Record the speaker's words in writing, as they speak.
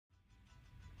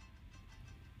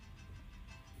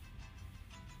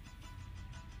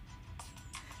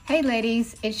Hey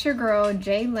ladies, it's your girl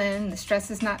Jaylyn, the Stress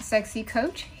is Not Sexy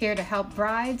coach, here to help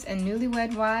brides and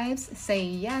newlywed wives say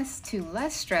yes to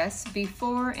less stress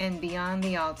before and beyond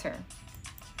the altar.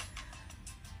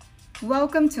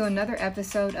 Welcome to another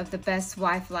episode of the Best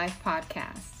Wife Life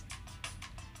podcast.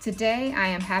 Today I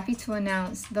am happy to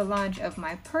announce the launch of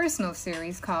my personal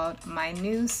series called My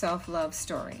New Self-Love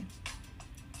Story.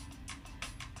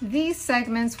 These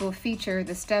segments will feature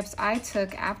the steps I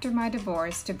took after my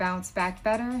divorce to bounce back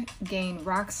better, gain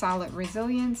rock-solid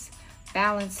resilience,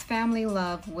 balance family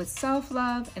love with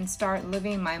self-love, and start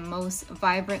living my most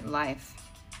vibrant life.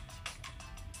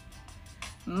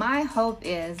 My hope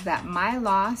is that my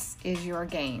loss is your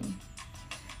gain,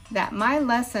 that my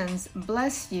lessons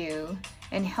bless you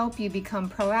and help you become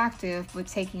proactive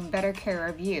with taking better care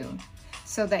of you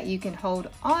so that you can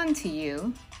hold on to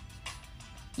you,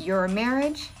 your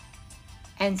marriage,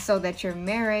 and so that your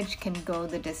marriage can go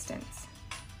the distance.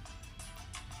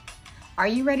 Are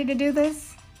you ready to do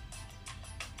this?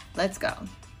 Let's go.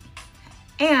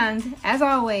 And as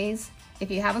always,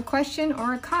 if you have a question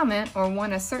or a comment or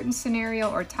want a certain scenario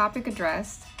or topic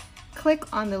addressed,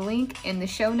 click on the link in the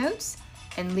show notes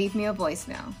and leave me a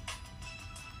voicemail.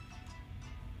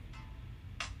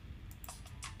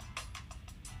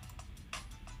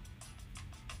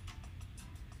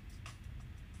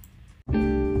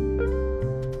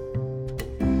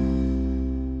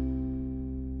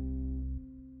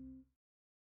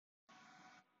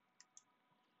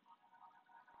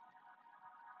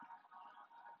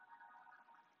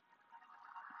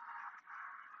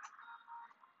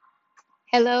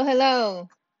 Hello.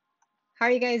 How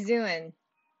are you guys doing?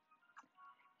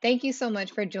 Thank you so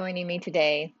much for joining me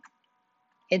today.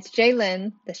 It's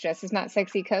Jaylyn, the Stress is Not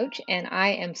Sexy coach, and I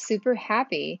am super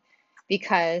happy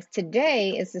because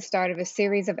today is the start of a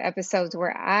series of episodes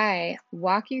where I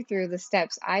walk you through the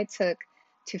steps I took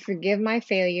to forgive my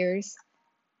failures,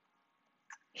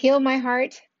 heal my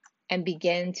heart, and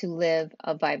begin to live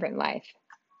a vibrant life.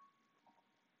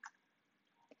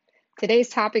 Today's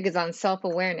topic is on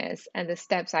self-awareness and the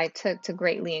steps I took to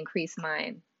greatly increase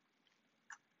mine.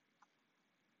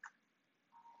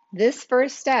 This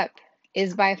first step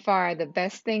is by far the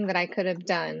best thing that I could have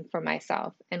done for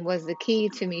myself and was the key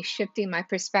to me shifting my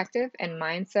perspective and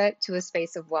mindset to a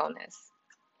space of wellness.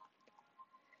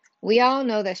 We all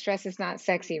know that stress is not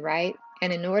sexy, right?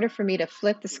 And in order for me to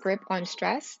flip the script on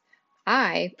stress,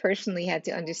 I personally had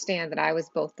to understand that I was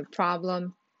both the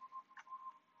problem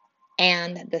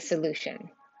and the solution.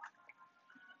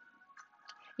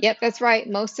 Yep, that's right.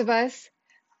 Most of us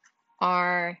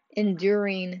are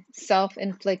enduring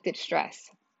self-inflicted stress.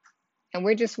 And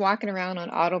we're just walking around on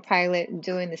autopilot,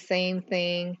 doing the same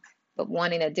thing, but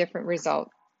wanting a different result.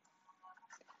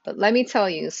 But let me tell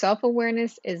you,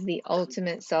 self-awareness is the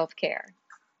ultimate self-care.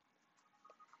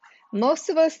 Most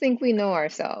of us think we know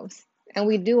ourselves, and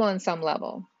we do on some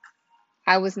level.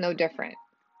 I was no different.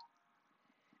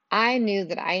 I knew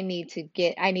that I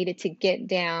needed to get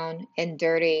down and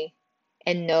dirty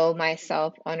and know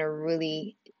myself on a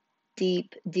really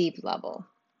deep level.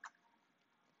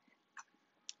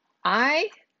 I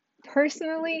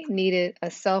personally needed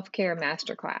a self-care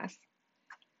masterclass.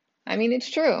 I mean, it's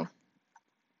true.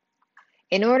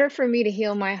 In order for me to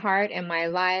heal my heart and my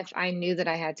life, I knew that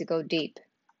I had to go deep.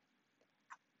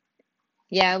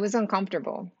 Yeah, it was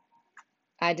uncomfortable.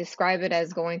 I describe it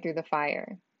as going through the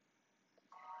fire.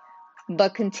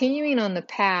 But continuing on the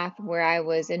path where I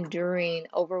was enduring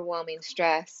overwhelming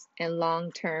stress and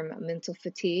long-term mental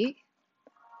fatigue,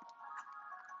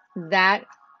 that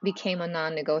became a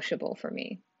non-negotiable for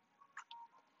me.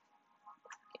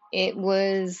 It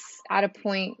was at a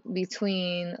point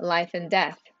between life and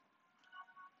death.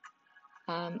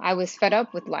 I was fed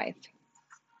up with life.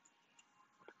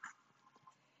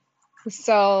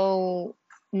 So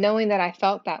knowing that I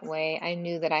felt that way, I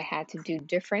knew that I had to do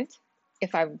different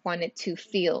if I wanted to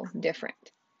feel different.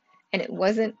 And it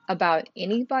wasn't about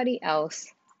anybody else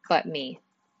but me.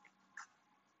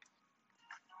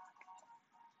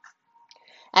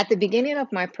 At the beginning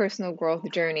of my personal growth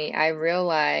journey, I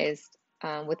realized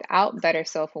without better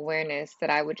self-awareness that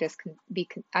I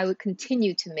would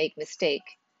continue to make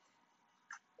mistakes,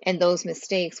 and those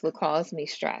mistakes would cause me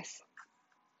stress.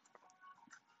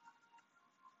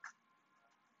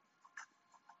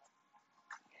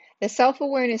 The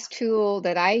self-awareness tool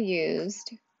that I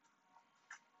used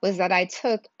was that I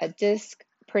took a DISC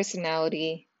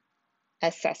personality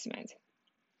assessment.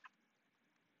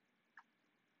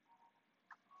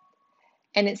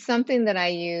 And it's something that I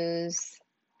use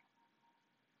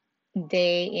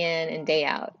day in and day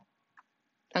out,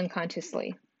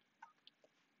 unconsciously.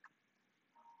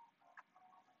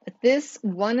 But this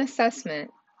one assessment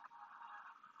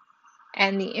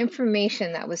And the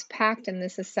information that was packed in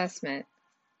this assessment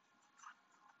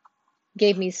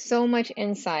gave me so much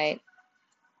insight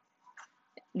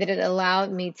that it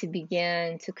allowed me to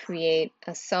begin to create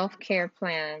a self-care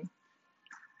plan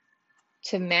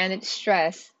to manage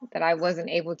stress that I wasn't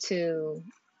able to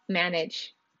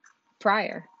manage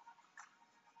prior.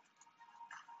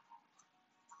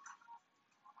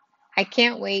 I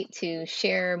can't wait to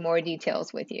share more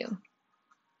details with you.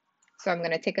 So I'm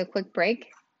going to take a quick break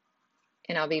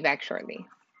and I'll be back shortly.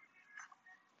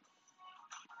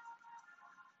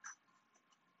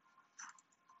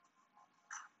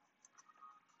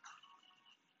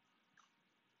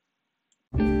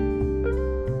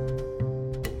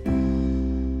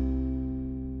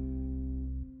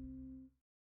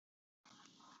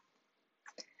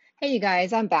 Hey, you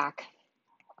guys, I'm back.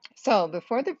 So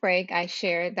before the break, I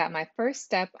shared that my first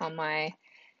step on my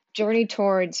journey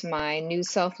towards my new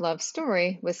self-love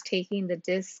story was taking the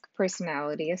DISC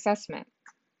personality assessment.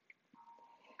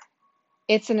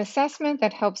 It's an assessment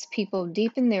that helps people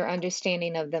deepen their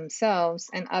understanding of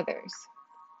themselves and others.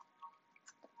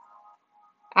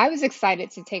 I was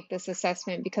excited to take this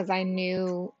assessment because I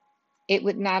knew it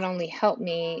would not only help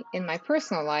me in my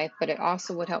personal life, but it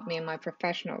also would help me in my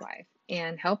professional life.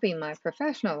 And helping my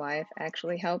professional life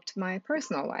actually helped my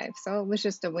personal life. So it was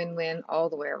just a win-win all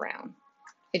the way around.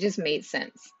 It just made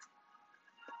sense.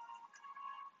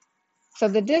 So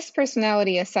the DISC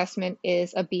personality assessment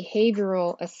is a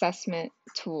behavioral assessment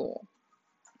tool.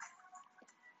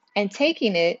 And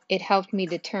taking it, it helped me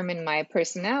determine my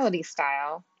personality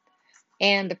style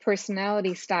and the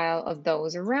personality style of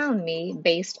those around me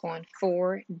based on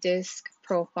 4 DISC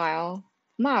profile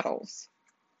models.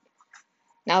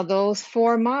 Now, those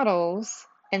 4 models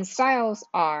and styles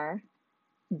are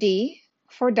D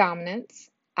for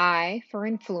dominance, I for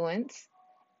influence,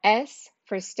 S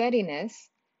for steadiness,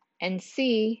 and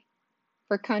C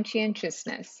for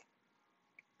conscientiousness.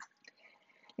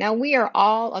 Now, we are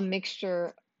all a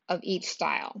mixture of each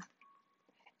style,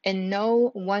 and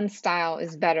no one style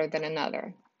is better than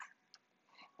another.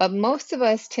 But most of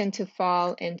us tend to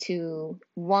fall into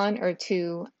 1 or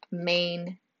 2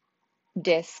 main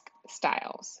DISC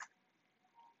styles.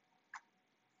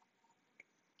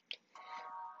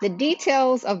 The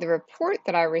details of the report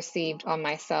that I received on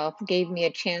myself gave me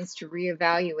a chance to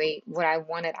reevaluate what I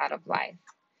wanted out of life.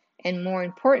 And more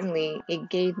importantly, it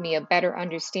gave me a better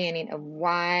understanding of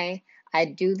why I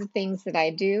do the things that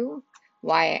I do,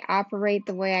 why I operate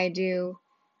the way I do,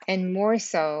 and more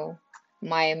so,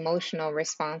 my emotional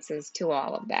responses to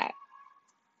all of that.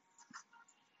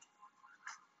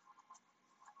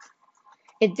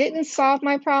 It didn't solve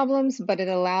my problems, but it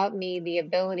allowed me the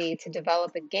ability to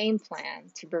develop a game plan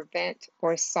to prevent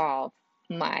or solve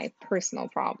my personal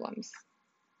problems.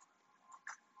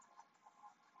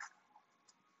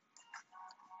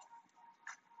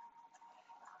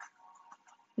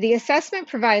 The assessment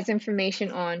provides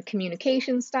information on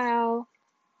communication style,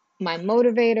 my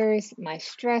motivators, my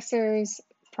stressors,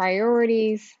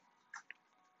 priorities,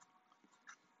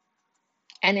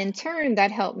 and in turn, that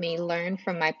helped me learn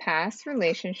from my past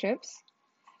relationships,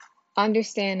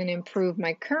 understand and improve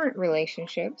my current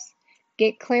relationships,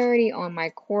 get clarity on my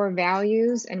core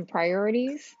values and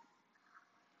priorities,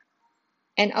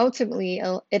 and ultimately,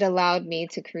 it allowed me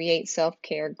to create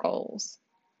self-care goals.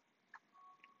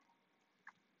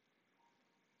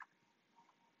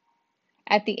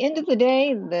 At the end of the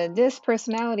day, the DISC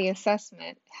personality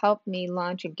assessment helped me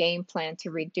launch a game plan to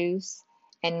reduce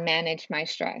and manage my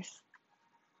stress.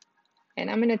 And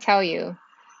I'm going to tell you,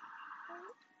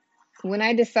 when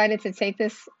I decided to take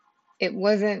this, I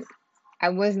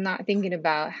was not thinking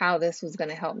about how this was going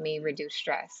to help me reduce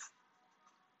stress.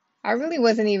 I really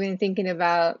wasn't even thinking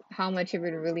about how much it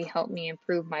would really help me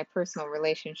improve my personal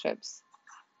relationships.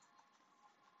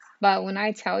 But when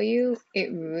I tell you,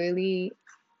 it really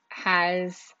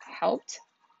has helped.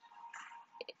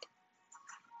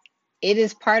 It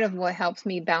is part of what helps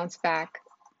me bounce back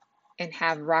and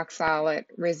have rock solid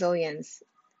resilience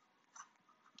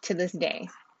to this day.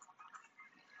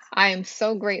 I am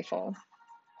so grateful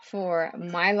for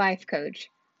my life coach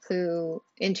who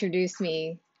introduced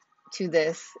me to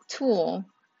this tool,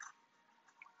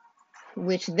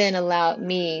 which then allowed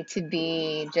me to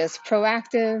be just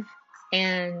proactive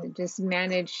and just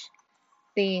manage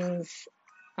things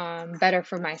better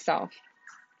for myself.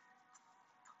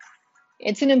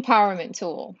 It's an empowerment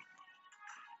tool,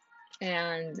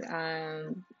 and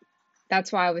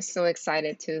that's why I was so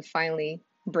excited to finally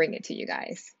bring it to you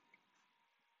guys.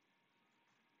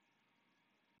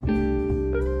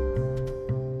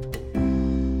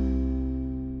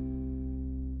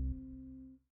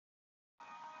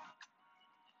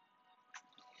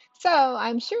 So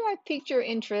I'm sure I've piqued your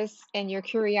interest and your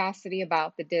curiosity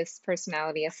about the DISC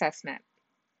personality assessment.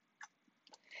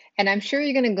 And I'm sure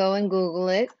you're going to go and Google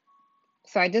it.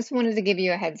 So I just wanted to give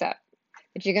you a heads up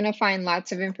that you're going to find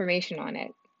lots of information on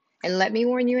it. And let me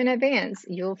warn you in advance,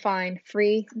 you'll find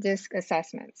free DISC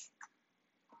assessments.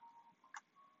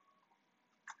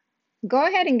 Go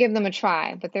ahead and give them a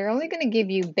try, but they're only going to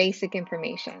give you basic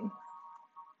information.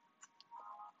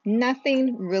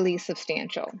 Nothing really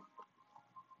substantial.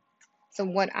 So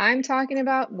what I'm talking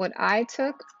about, what I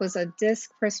took was a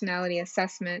DISC personality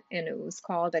assessment, and it was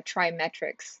called a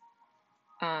TriMetrix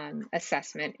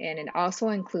assessment, and it also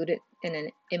included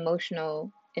an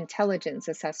emotional intelligence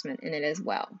assessment in it as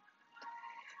well,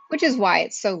 which is why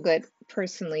it's so good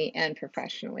personally and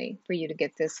professionally for you to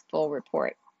get this full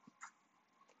report.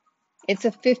 It's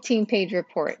a 15-page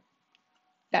report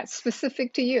that's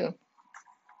specific to you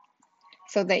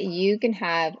so that you can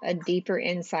have a deeper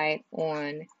insight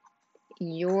on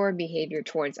your behavior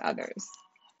towards others.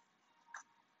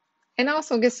 And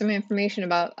also get some information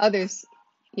about others,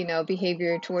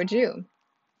 behavior towards you.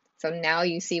 So now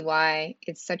you see why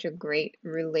it's such a great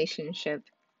relationship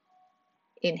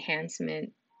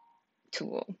enhancement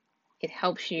tool. It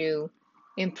helps you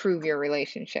improve your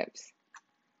relationships.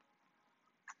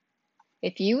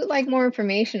 If you would like more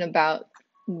information about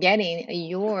getting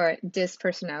your DISC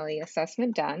personality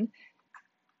assessment done,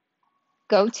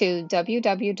 go to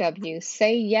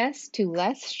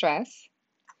www.sayyestolessstress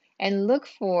and look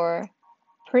for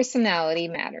Personality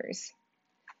Matters.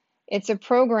 It's a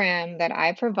program that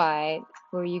I provide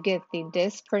where you get the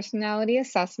DISC personality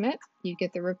assessment, you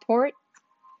get the report,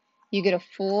 you get a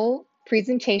full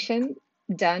presentation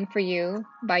done for you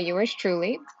by yours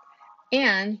truly,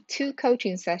 and 2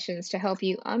 coaching sessions to help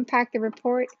you unpack the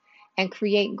report and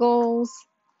create goals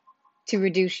to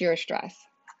reduce your stress.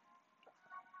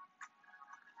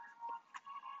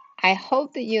 I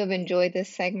hope that you have enjoyed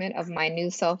this segment of my new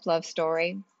self-love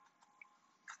story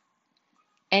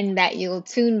and that you'll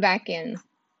tune back in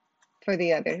for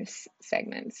the other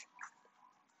segments.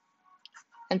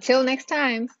 Until next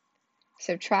time,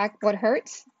 subtract what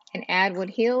hurts and add what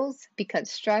heals,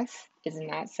 because stress is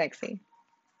not sexy.